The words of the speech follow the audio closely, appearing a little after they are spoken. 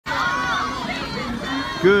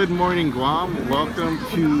Good morning, Guam. Welcome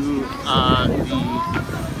to the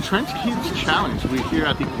Trench Kids Challenge. We're here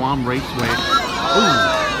at the Guam Raceway. Ooh.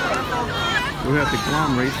 We're at the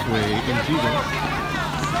Guam Raceway in Vigo,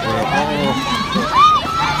 where all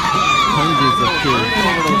hundreds of kids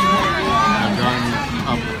have gone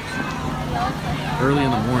up early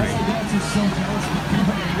in the morning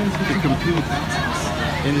to compete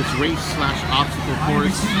in this race/obstacle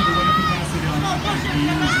course.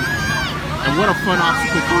 And what a fun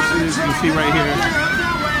obstacle course it is. You can see right here,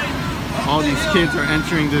 all these kids are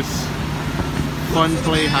entering this fun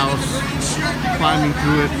playhouse, climbing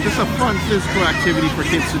through it. Just a fun physical activity for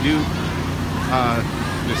kids to do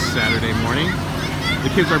this Saturday morning. The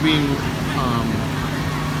kids are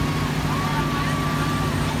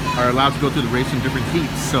allowed to go through the race in different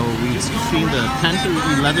heats. So we've seen the 10 to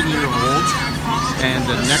 11-year-olds, and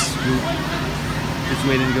the next group is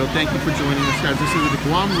waiting to go. Thank you for joining us, guys. This is the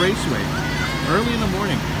Guam Raceway, early in the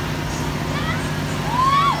morning.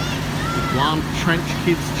 The Guam Trench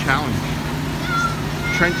Kids Challenge.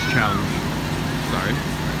 Trench Challenge. Sorry.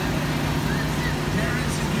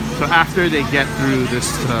 So after they get through this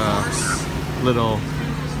little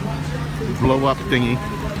blow-up thingy,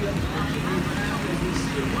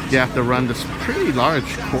 you have to run this pretty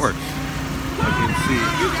large course. As you can see,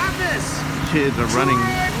 kids are running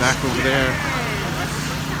back over there.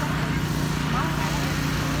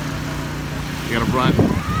 You gotta run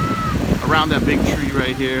around that big tree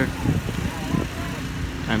right here,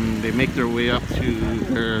 and they make their way up to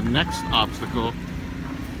their next obstacle,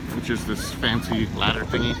 which is this fancy ladder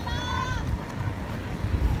thingy.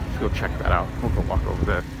 Let's go check that out. We'll go walk over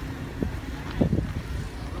there.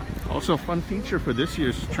 Also, a fun feature for this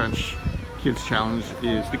year's Trench Kids Challenge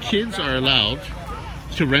is the kids are allowed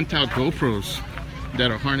to rent out GoPros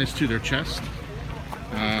that are harnessed to their chest,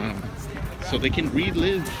 so they can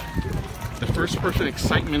relive the first-person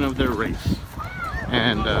excitement of their race.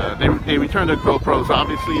 And they return their GoPros,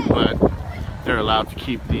 obviously, but they're allowed to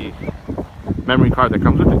keep the memory card that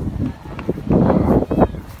comes with it.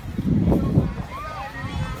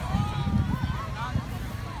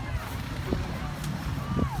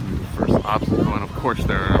 Obstacle, and of course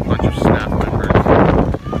there are a bunch of staff members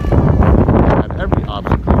at every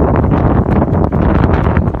obstacle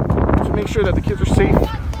to make sure that the kids are safe.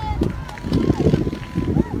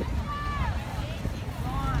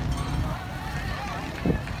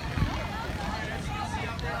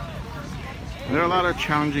 There are a lot of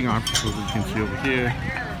challenging obstacles, as you can see over here.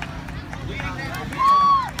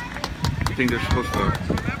 I think they're supposed to,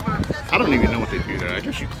 I don't even know what they do there. I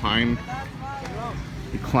guess you climb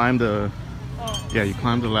the, yeah, you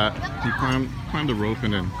climb the climb the rope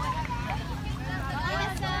and then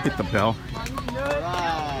hit the bell.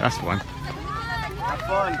 That's fun. Have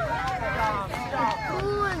fun.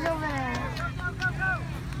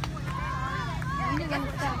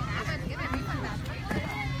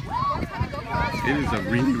 It is a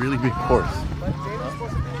really, really big course.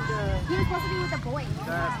 He was supposed to be with the boys.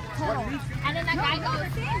 And then that guy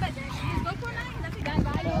goes, but go for 9. That's the guy.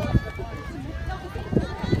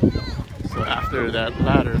 So after that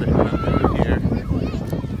ladder, they run through here.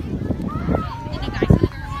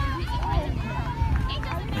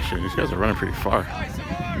 Actually, these guys are running pretty far.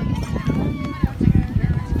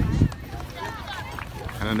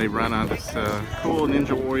 And then they run on this cool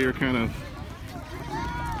Ninja Warrior kind of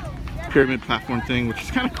pyramid platform thing, which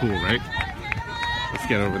is kind of cool, right? Let's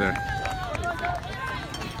get over there.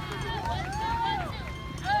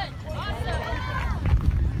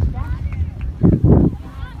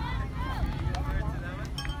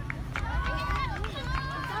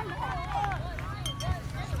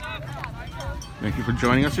 Thank you for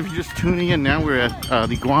joining us. If you're just tuning in now, we're at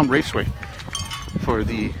the Guam Raceway for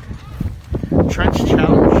the Trench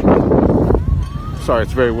Challenge. Sorry,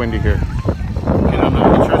 it's very windy here. And the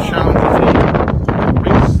Trench Challenge is a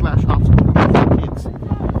race/obstacle for kids.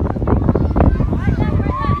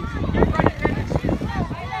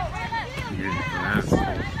 You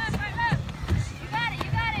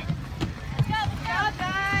got it. Go,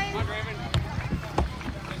 guys.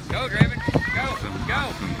 Go, Draven. Go.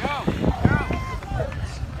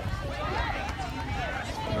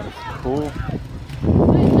 Cool.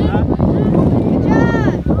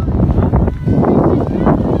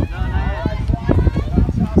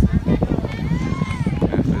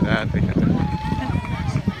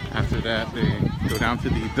 After that, they go down to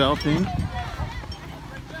the bell thing,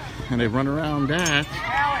 and they run around that.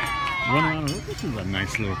 This is a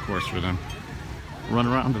nice little course for them. Run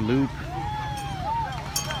around the loop.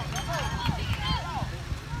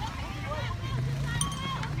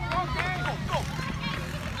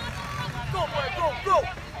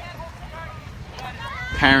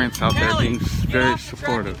 parents out there being very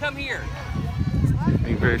supportive. Come here.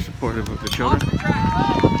 Being very supportive of the children.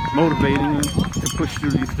 Motivating them to push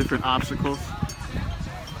through these different obstacles.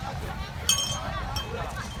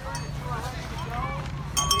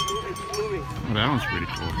 Oh, that one's pretty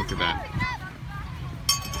cool. Look at that.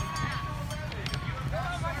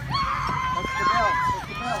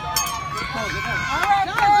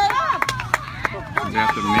 They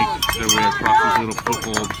have to make their way across these little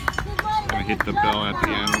footholds and hit the bell at the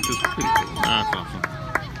end, which is pretty cool. That's awesome.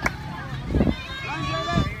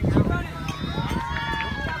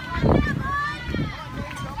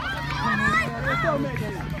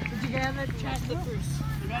 Did you get a chance to first?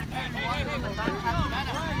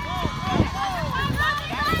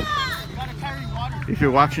 If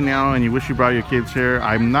you're watching now and you wish you brought your kids here,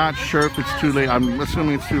 I'm not sure if it's too late. I'm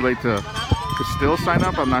assuming it's too late to still sign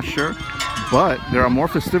up. I'm not sure. But there are more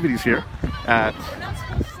festivities here at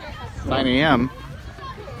 9 a.m.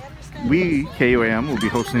 We, KUAM, will be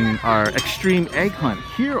hosting our extreme egg hunt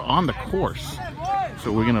here on the course.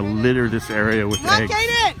 So we're going to litter this area with eggs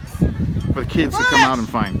for the kids to come out and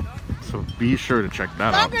find. So be sure to check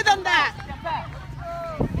that out. Longer than that.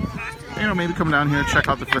 You know, maybe come down here, check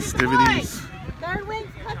out the festivities. Third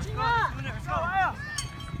wing's catching up. Go,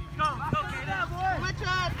 get up, boy. Watch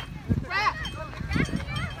out. Wrap.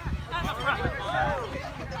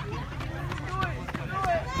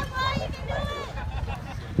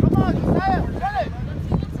 Come on, Josiah, get it.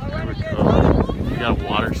 There we go. You got a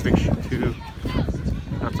water station too.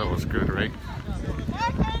 That's always good, right?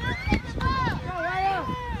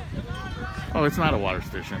 Oh, it's not a water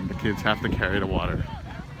station. The kids have to carry the water.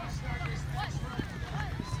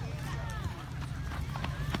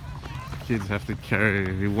 Kids have to carry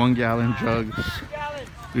 1-gallon jugs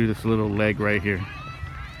through this little leg right here.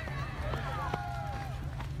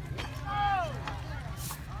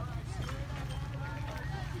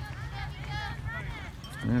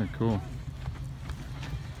 Yeah, cool.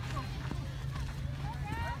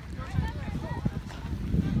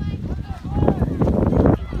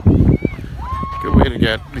 Good way to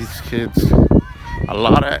get these kids a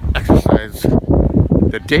lot of exercise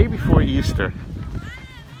the day before Easter.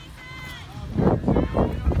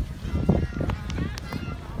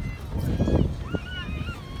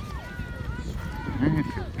 There you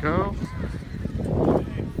go.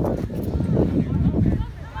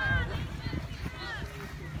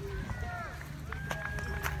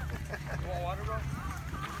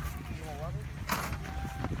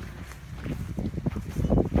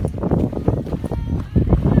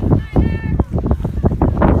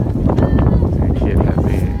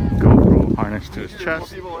 To his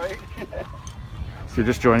chest. If you're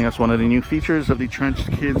just joining us, one of the new features of the Trenched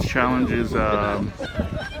Kids Challenge is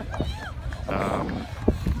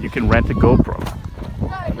you can rent a GoPro.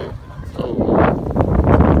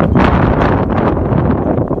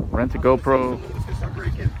 Rent a GoPro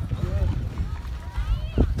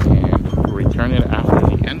and return it after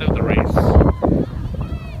the end of the race,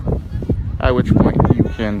 at which point you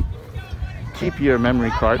can keep your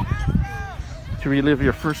memory card to relive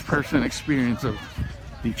your first-person experience of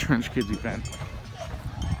the Trenched Kids event,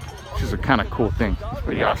 which is a kind of cool thing. It's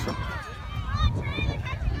pretty awesome.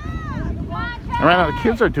 And right now, the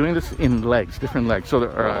kids are doing this in legs, different legs, so there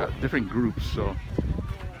are different groups. So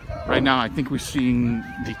right now, I think we're seeing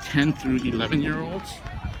the 10 through 11-year-olds,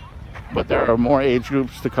 but there are more age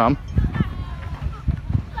groups to come.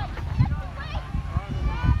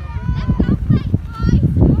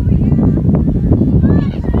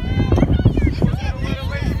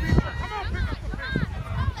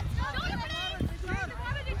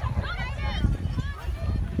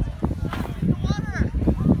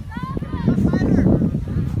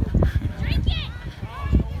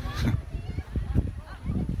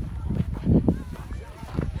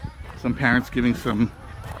 Some parents giving some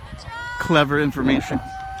clever information.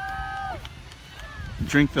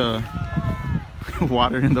 Drink the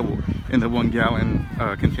water in the 1-gallon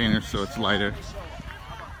container so it's lighter.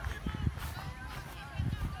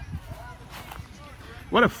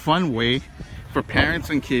 What a fun way for parents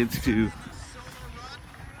and kids to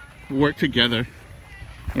work together.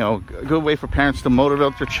 You know, a good way for parents to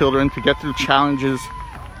motivate their children to get through challenges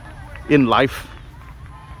in life.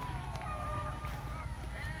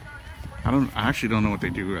 I actually don't know what they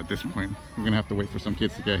do at this point. We're gonna have to wait for some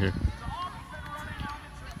kids to get here.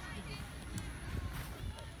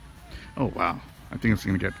 Oh wow, I think it's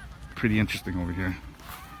gonna get pretty interesting over here.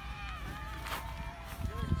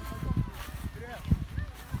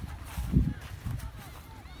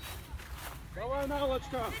 Go on now, let's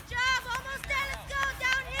go. Good job, almost there. Let's go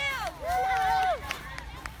downhill.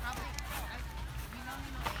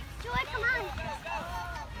 Joy, come on.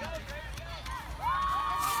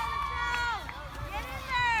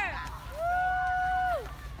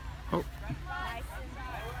 Oh.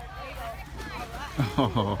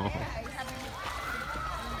 Oh.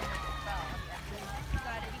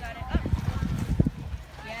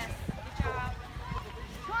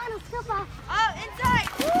 Oh, inside!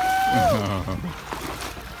 Oh.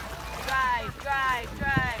 Drive.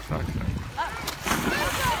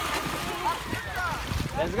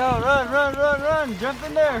 Let's go. Run. Jump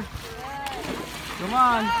in there. Come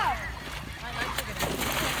on.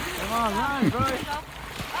 Come on, run, bro.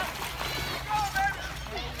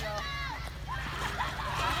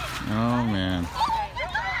 Oh man.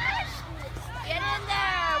 Get in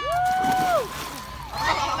there! Woo! Oh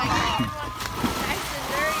my God. Nice and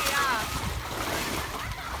dirty off.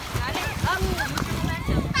 Got it?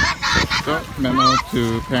 So, memo to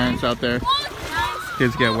parents out there.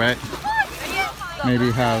 Kids get wet.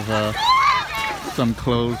 Maybe have some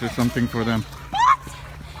clothes or something for them.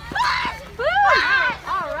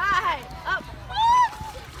 All right. Up.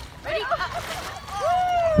 Ready?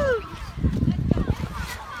 Woo!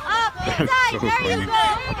 Up, That's inside. so There funny. you go. I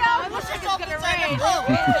wish it was gonna rain.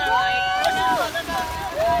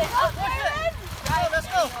 Let's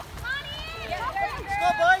go,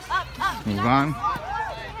 boys. Up. Move on.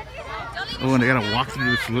 Oh, and they gotta walk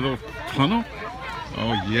through this little tunnel?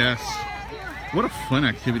 Oh, yes. What a fun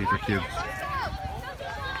activity for kids.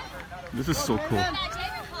 This is so cool. Look at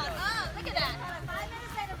that. 5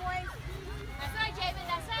 minutes later, boys. That's right, Jamin.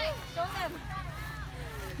 That's right. Show them.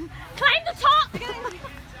 Climb the top.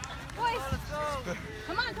 Boys.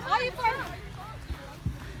 Come on. All you first.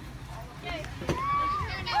 Come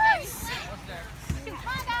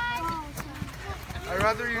on, guys. I'd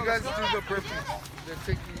rather you guys do the burpees than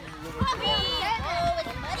taking a little bit. Oh,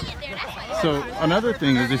 it's muddy in there. That's why. So, another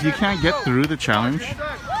thing is if you can't get through the challenge,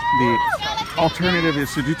 the alternative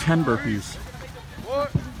is to do 10 burpees.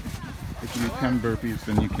 What? If you do 10 burpees,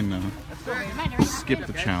 then you can skip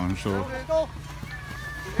the challenge. So, Let's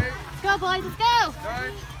go, boys. Let's go.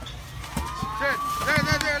 9, 10.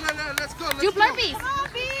 There. Let's go. Do blurpees.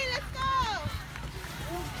 Let's go.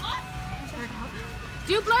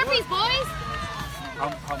 Do blurpees, boys.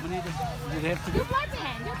 How many did they have to Do do?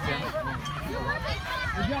 blurpees. Do blurpees.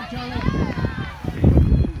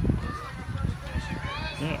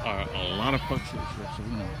 there are a lot of puzzles here, so we're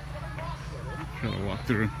gonna try to walk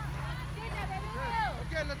through.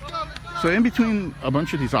 Okay, let's go. So, in between a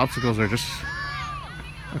bunch of these obstacles are just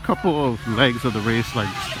a couple of legs of the race, like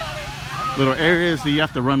little areas that you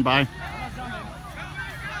have to run by.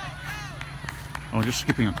 Oh, just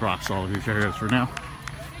skipping across all of these areas for now.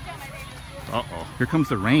 Uh-oh, here comes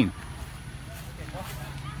the rain.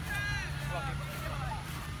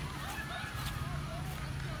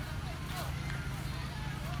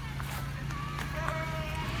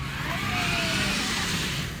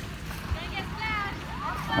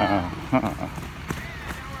 Come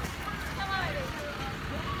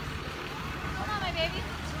on, my baby.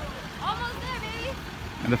 Almost there, baby.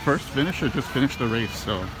 And the first finisher just finished the race,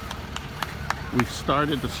 so we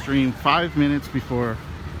started the stream 5 minutes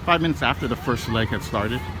after the first leg had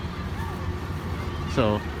started.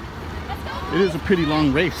 So it is a pretty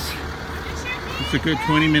long race. It's a good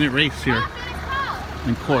 20-minute race here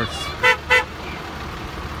in course.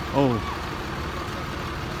 Oh,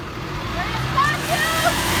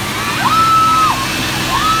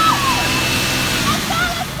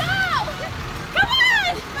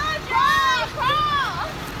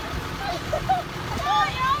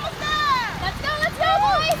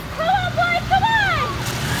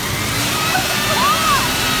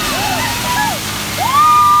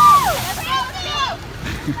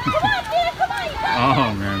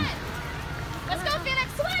 oh man. Let's go, Felix.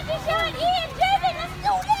 Come on, Deshaun, Ian, David. Let's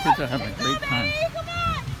do this. Kids are having a great time. Come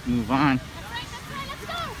on. Move on. That's right. Let's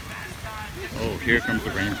go. Oh, here comes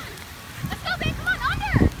the rain. Let's go, babe. Come on,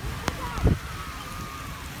 under.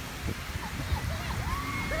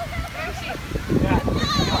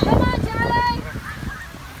 Come on, Charlie.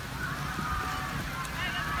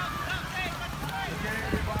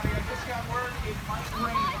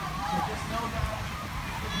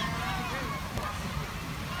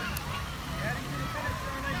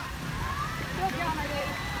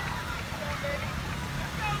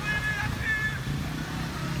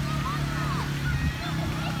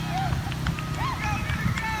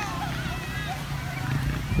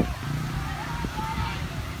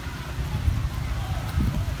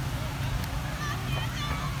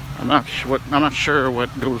 I'm not sure what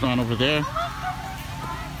goes on over there.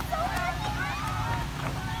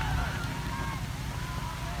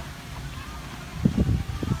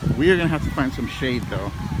 We are gonna have to find some shade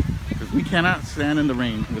though, because We cannot stand in the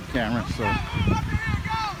rain with cameras, so.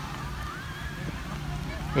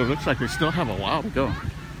 But it looks like they still have a while to go.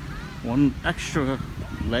 One extra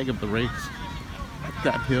leg of the race. Up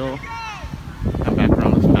that hill and back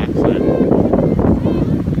around this backside.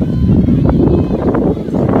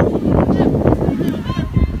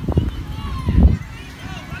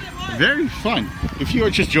 Very fun. If you are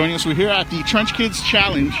just joining us, we're here at the Trench Kids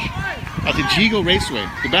Challenge at the Jigo Raceway,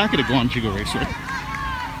 the back of the Guam Jigo Raceway,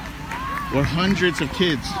 where hundreds of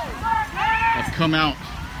kids have come out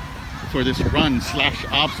for this run slash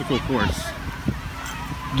obstacle course,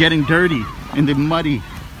 getting dirty in the muddy,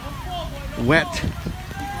 wet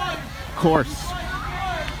course.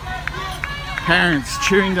 Parents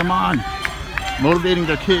cheering them on, motivating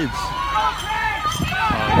their kids. We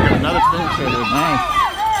got another finisher there, nice.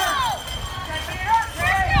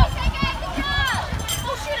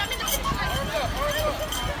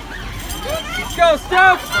 Let's go,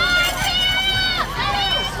 Steph!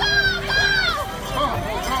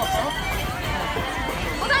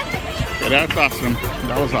 Yeah, that's awesome.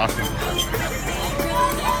 That was awesome.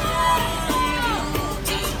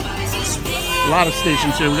 A lot of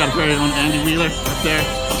stations here. We got a very own Andy Wheeler up there.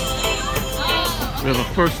 We have a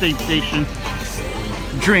first aid station.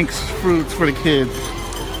 Drinks, fruits for the kids.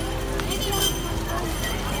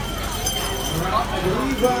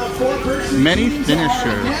 Many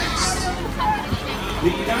finishers.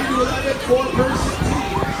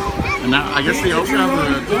 And now I guess they also have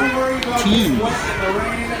the teams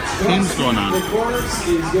going on.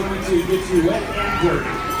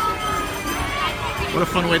 What a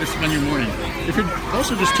fun way to spend your morning. If you're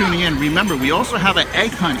also just tuning in, remember we also have an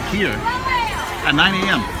egg hunt here at 9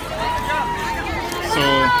 a.m. So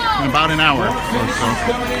in about an hour or so.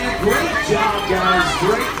 Great job, guys.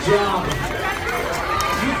 Great job.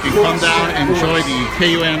 You come down and enjoy the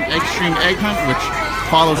KUAM Eggstreme Egg Hunt, which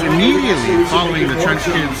follows immediately following the Trench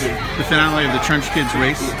Kids, the finale of the Trench Kids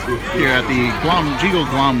race here at the Jigo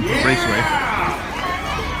Guam Raceway.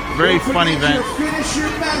 Very fun event,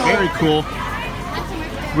 very cool.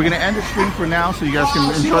 We're going to end the stream for now so you guys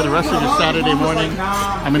can enjoy the rest of your Saturday morning.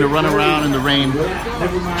 I'm going to run around in the rain,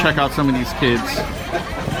 check out some of these kids.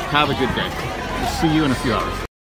 Have a good day. We'll see you in a few hours.